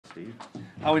Steve.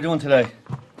 How are we doing today?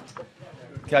 You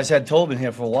guys had Tobin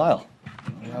here for a while.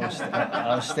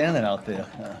 I was standing out there.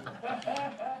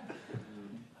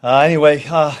 Anyway,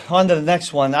 on to the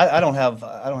next one.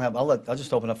 I'll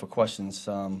just open up for questions.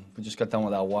 We just got done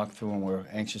with our walkthrough, and we're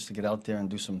anxious to get out there and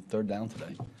do some third down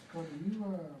today. Coach,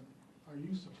 are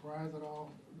you surprised at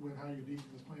all with how your defense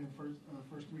is playing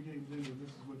first 3 games in, or this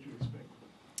is what you expect?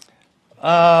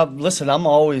 Listen, I'm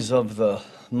always of the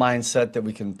mindset that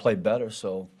we can play better,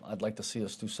 so I'd like to see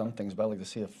us do some things, but I'd like to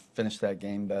see us finish that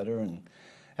game better and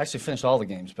actually finish all the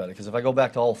games better, because if I go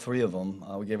back to all 3 of them,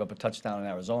 we gave up a touchdown in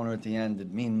Arizona at the end,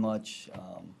 didn't mean much.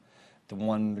 The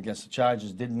one against the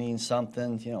Chargers did mean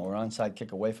something. You know, we're onside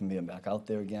kick away from being back out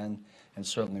there again, and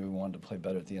certainly we wanted to play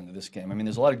better at the end of this game. I mean,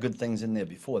 there's a lot of good things in there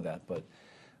before that, but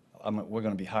we're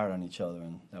going to be hard on each other,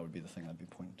 and that would be the thing I'd be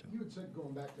pointing to. You had said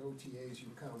going back to OTAs, you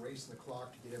were kind of racing the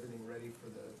clock to get everything ready for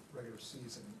the regular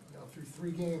season. Now, through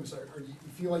 3 games, you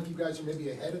feel like you guys are maybe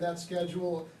ahead of that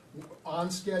schedule, on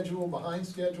schedule, behind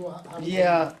schedule?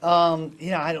 Yeah,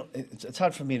 I don't. It's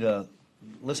hard for me to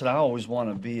listen. I always want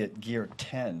to be at gear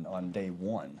 10 on day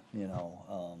 1, you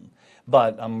know.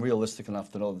 But I'm realistic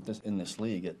enough to know that in this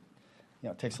league, it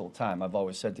takes a little time. I've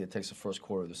always said to you, it takes the first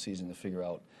quarter of the season to figure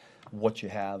out what you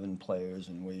have in players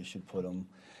and where you should put them.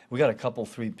 We got a couple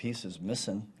 3 pieces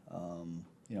missing.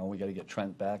 We got to get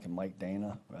Trent back and Mike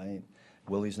Dana, right?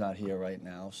 Willie's not here right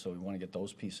now, so we want to get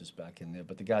those pieces back in there.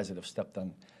 But the guys that have stepped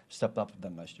up have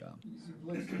done a nice job. You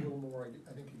blitzed a little more,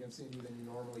 I think, against Indy than you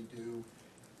normally do.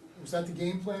 Was that the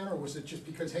game plan, or was it just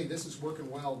because, hey, this is working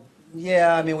well?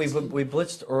 Yeah, I mean, we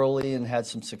blitzed early and had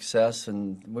some success,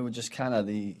 and we were just kind of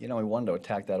we wanted to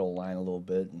attack that old line a little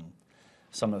bit, and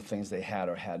some of the things they had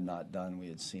or had not done we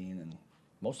had seen, and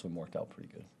most of them worked out pretty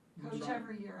good. Coach,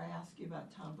 every year I ask you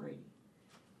about Tom Brady.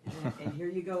 And here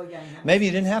you go again. Maybe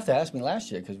you didn't have to ask me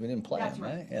last year because we didn't play That's him,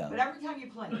 right? Yeah. But every time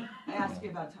you play him, I ask you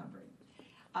about Tom Brady.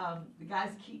 The guy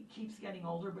keeps getting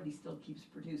older, but he still keeps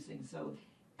producing. So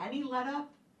any let up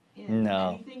in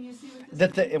anything you see with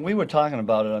this team? And we were talking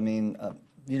about it. I mean,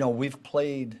 we've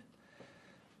played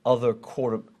other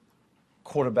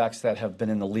quarterbacks that have been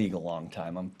in the league a long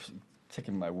time. I'm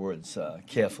taking my words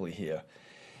carefully here.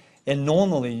 And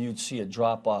normally you'd see a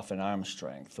drop off in arm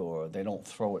strength, or they don't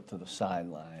throw it to the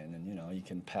sideline, and you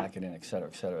can pack it in, et cetera,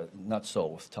 et cetera. Not so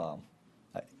with Tom.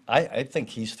 I think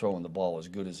he's throwing the ball as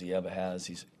good as he ever has.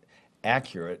 He's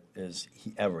accurate as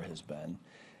he ever has been,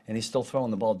 and he's still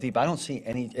throwing the ball deep. I don't see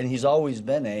any, and he's always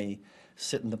been a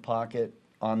sit in the pocket,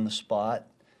 on the spot,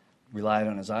 relied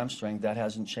on his arm strength. That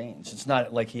hasn't changed. It's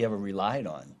not like he ever relied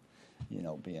on,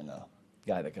 being a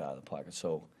guy that got out of the pocket.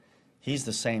 So he's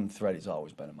the same threat he's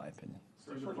always been, in my opinion.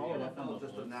 So the NFL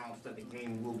just announced that the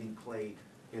game will be played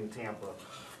in Tampa.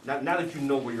 Now that you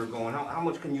know where you're going, how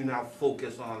much can you now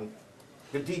focus on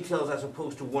the details as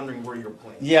opposed to wondering where you're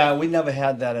playing? Yeah, we never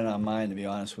had that in our mind, to be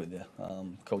honest with you.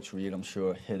 Coach Reed, I'm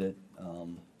sure, hit it.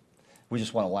 We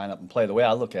just want to line up and play. The way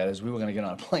I look at it is we were going to get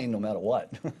on a plane no matter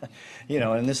what.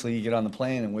 In this league, you get on the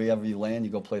plane, and wherever you land,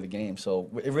 you go play the game. So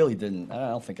it really didn't. I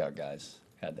don't think our guys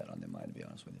had that on their mind, to be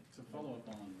honest with you. To follow up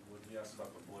on what he asked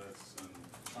about the blitz, and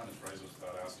trying to phrase this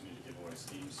without asking you to give away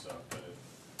scheme stuff, but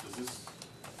does this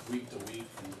week to week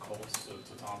from the Colts to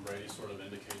Tom Brady sort of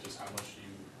indicate just how much you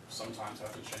sometimes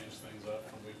have to change things up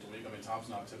from week to week? I mean, Tom's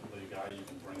not typically a guy you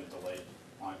can bring a delayed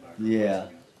linebacker. Yeah.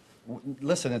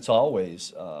 Listen, it's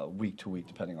always week to week,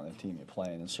 depending on the team you're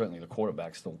playing, and certainly the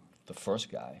quarterback's the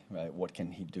first guy, right? What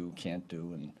can he do, can't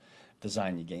do, and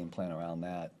design your game plan around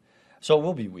that. So it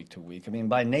will be week to week. I mean,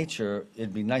 by nature,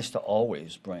 it'd be nice to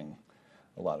always bring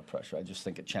a lot of pressure. I just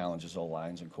think it challenges all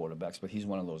lines and quarterbacks, but he's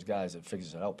one of those guys that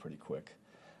figures it out pretty quick.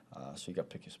 So you got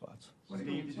to pick your spots. What's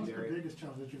the biggest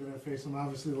challenge that you're going to face him?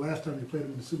 Obviously, the last time you played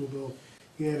him in the Super Bowl,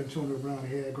 he had Antonio Brown,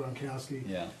 he had Gronkowski.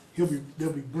 Yeah.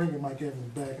 They'll be bringing Mike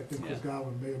Evans back. I think Chris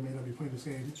Godwin may or may not be playing this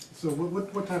game. So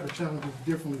what type of challenges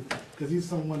differently? Because he's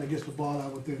someone that gets the ball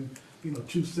out within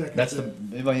 2 seconds. That's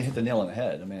you hit the nail on the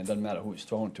head. I mean, it doesn't matter who he's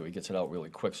throwing to. He gets it out really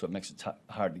quick, so it makes it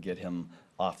hard to get him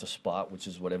off the spot, which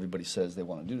is what everybody says they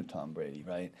want to do to Tom Brady,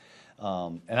 right?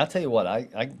 And I'll tell you what,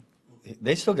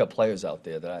 they still got players out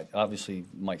there that obviously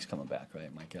Mike's coming back,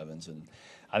 right? Mike Evans, and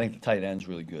I think the tight end's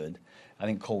really good. I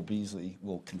think Cole Beasley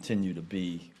will continue to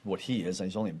be what he is.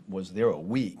 He's only was there a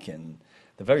week, and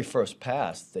the very first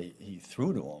pass he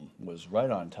threw to him was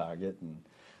right on target, and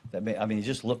they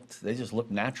just looked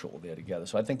natural there together.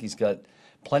 So I think he's got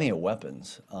plenty of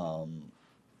weapons.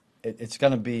 It's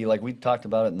going to be, like we talked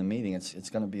about it in the meeting, it's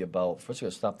going to be about, first you're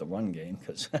going to stop the run game,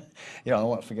 because I don't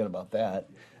want to forget about that,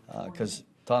 because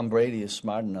Tom Brady is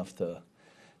smart enough to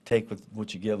take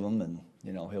what you give him, and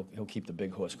he'll keep the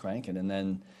big horse cranking. And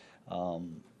then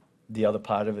the other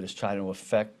part of it is trying to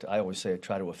affect, I always say,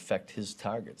 try to affect his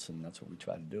targets, and that's what we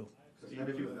try to do. How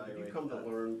did you come to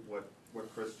learn what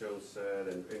Chris Jones said,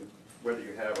 and whether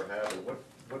you have or haven't,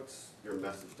 what's your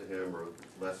message to him or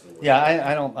lesson? Yeah,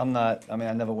 I mean,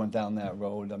 I never went down that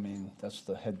road. I mean, that's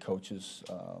the head coach's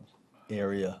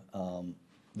area.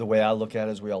 The way I look at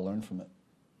it is we all learn from it.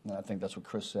 And I think that's what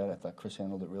Chris said. I thought Chris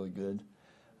handled it really good.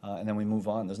 And then we move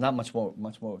on. There's not much more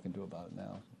we can do about it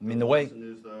now. I mean, the way...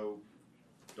 Lesson is, though,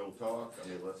 don't talk. I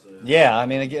mean, lesson is... Yeah, I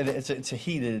mean, again, it's a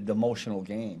heated, emotional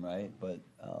game, right? But,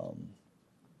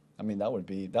 I mean, that would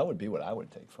be what I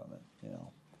would take from it, you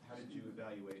know. How did you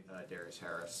evaluate Darius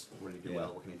Harris? What did he do Yeah.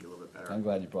 well? What can he do a little bit better? I'm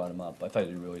glad you brought him up. I thought he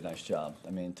did a really nice job.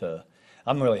 I mean,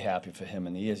 I'm really happy for him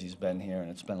in the years he's been here, and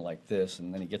it's been like this,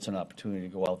 and then he gets an opportunity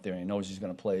to go out there, and he knows he's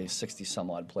going to play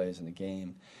 60-some-odd plays in the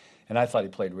game, and I thought he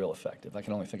played real effective. I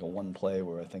can only think of one play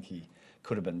where I think he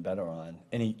could have been better on,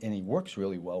 and he works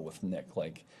really well with Nick.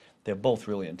 Like, they're both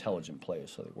really intelligent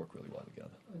players, so they work really well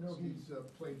together. I know he's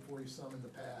played for you some in the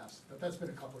past, but that's been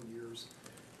a couple of years.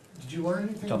 Did you learn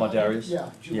anything Talking about him? Darius?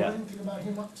 Yeah, did you Yeah. learn anything about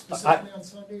him specifically on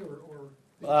Sunday, or?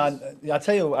 I'll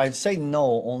tell you, I'd say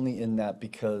no only in that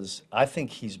because I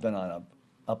think he's been on an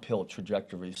uphill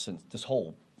trajectory since this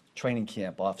whole training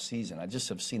camp off season. I just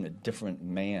have seen a different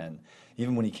man,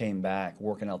 even when he came back,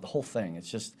 working out the whole thing. It's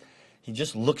just, he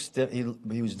just looks,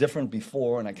 he was different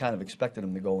before, and I kind of expected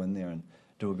him to go in there and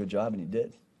do a good job, and he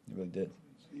did. He really did.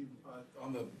 Steve,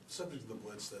 on the subject of the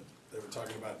blitz that they were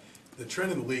talking about, the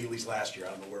trend in the league, at least last year, I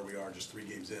don't know where we are, just 3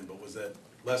 games in, but was that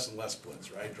less and less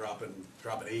blitz, right? Dropping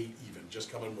 8 even,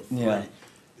 just coming with 3. Yeah.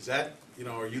 Is that,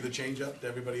 are you the changeup to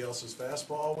everybody else's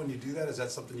fastball when you do that? Is that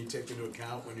something you take into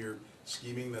account when you're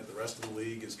scheming that the rest of the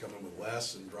league is coming with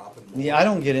less and dropping more? Yeah, I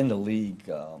don't get into league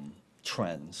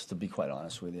trends, to be quite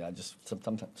honest with you. I just,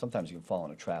 sometimes you can fall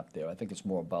in a trap there. I think it's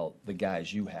more about the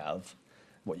guys you have,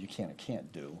 what you can and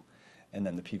can't do, and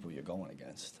then the people you're going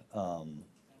against.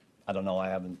 I don't know, I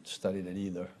haven't studied it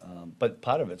either. But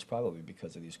part of it's probably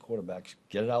because of these quarterbacks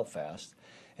get it out fast,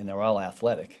 and they're all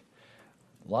athletic.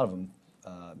 A lot of them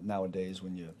nowadays,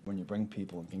 when you bring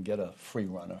people and can get a free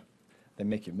runner, they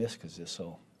make you miss because they're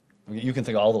so. You can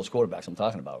think of all those quarterbacks I'm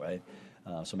talking about, right?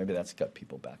 So maybe that's got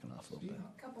people backing off a little bit.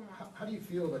 How do you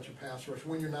feel about your pass rush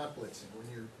when you're not blitzing, when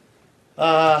you're?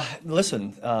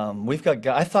 Listen, we've got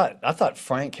guys. I thought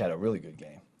Frank had a really good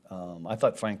game. I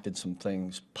thought Frank did some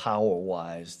things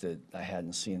power-wise that I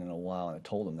hadn't seen in a while, and I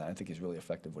told him that. I think he's really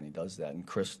effective when he does that. And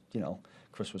Chris,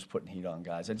 Chris was putting heat on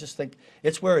guys. I just think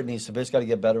it's where it needs to be. It's got to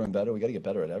get better and better. We got to get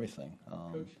better at everything,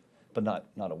 but not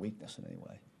a weakness in any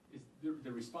way. Is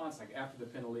the response, like after the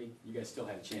penalty, you guys still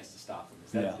had a chance to stop them?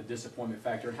 Is that Yeah. the disappointment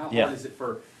factor? And how Yeah. hard is it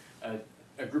for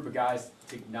a group of guys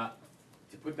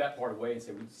to put that part away and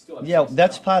say, we still have a Yeah, chance to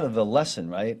that's stop part of the lesson,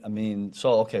 right? I mean,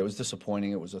 so, okay, it was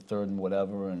disappointing. It was a 3rd and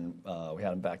whatever, and we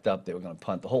had them backed up. They were going to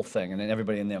punt the whole thing, and then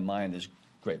everybody in their mind is,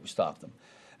 great, we stopped them.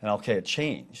 And, okay, it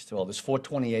changed. Well, there's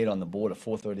 4:28 on the board, or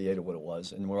 4:38 or what it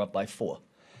was, and we're up by 4.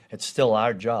 It's still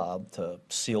our job to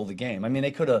seal the game. I mean,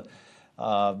 they could have,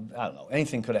 I don't know,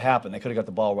 anything could have happened. They could have got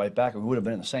the ball right back, or we would have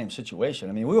been in the same situation.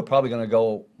 I mean, we were probably going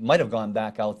to might have gone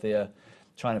back out there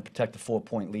trying to protect the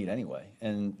 4-point lead anyway.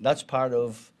 And that's part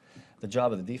of the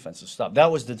job of the defense to stop. That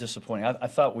was the disappointing. I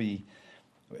thought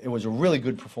it was a really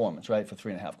good performance, right, for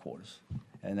 3.5 quarters.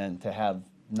 And then to have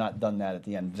not done that at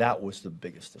the end, that was the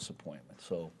biggest disappointment.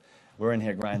 So we're in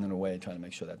here grinding away, trying to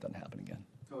make sure that doesn't happen again.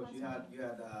 Coach, you had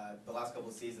the last couple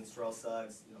of seasons, Terrell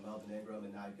Suggs, Melvin Ingram,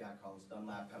 and now you've got Carlos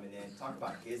Dunlap coming in. Talk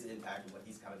about his impact and what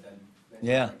he's kind of done.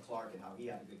 Yeah. Clark and how he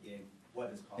had a good game.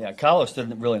 What is Carlos? Yeah, Carlos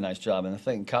did a really nice job. And the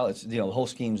thing, Carlos, the whole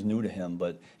scheme's new to him,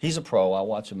 but he's a pro. I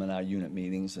watch him in our unit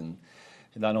meetings, and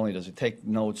not only does he take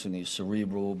notes and he's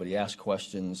cerebral, but he asks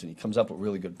questions and he comes up with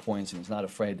really good points, and he's not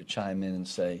afraid to chime in and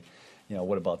say,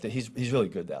 what about that? He's really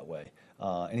good that way.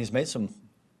 And he's made some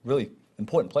really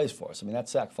important plays for us. I mean, that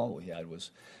sack fumble he had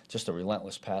was just a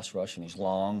relentless pass rush, and he's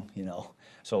long,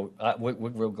 So we're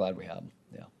real glad we have him.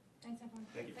 Yeah.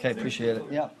 Thank you. Okay, appreciate it.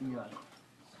 Yeah. You got it.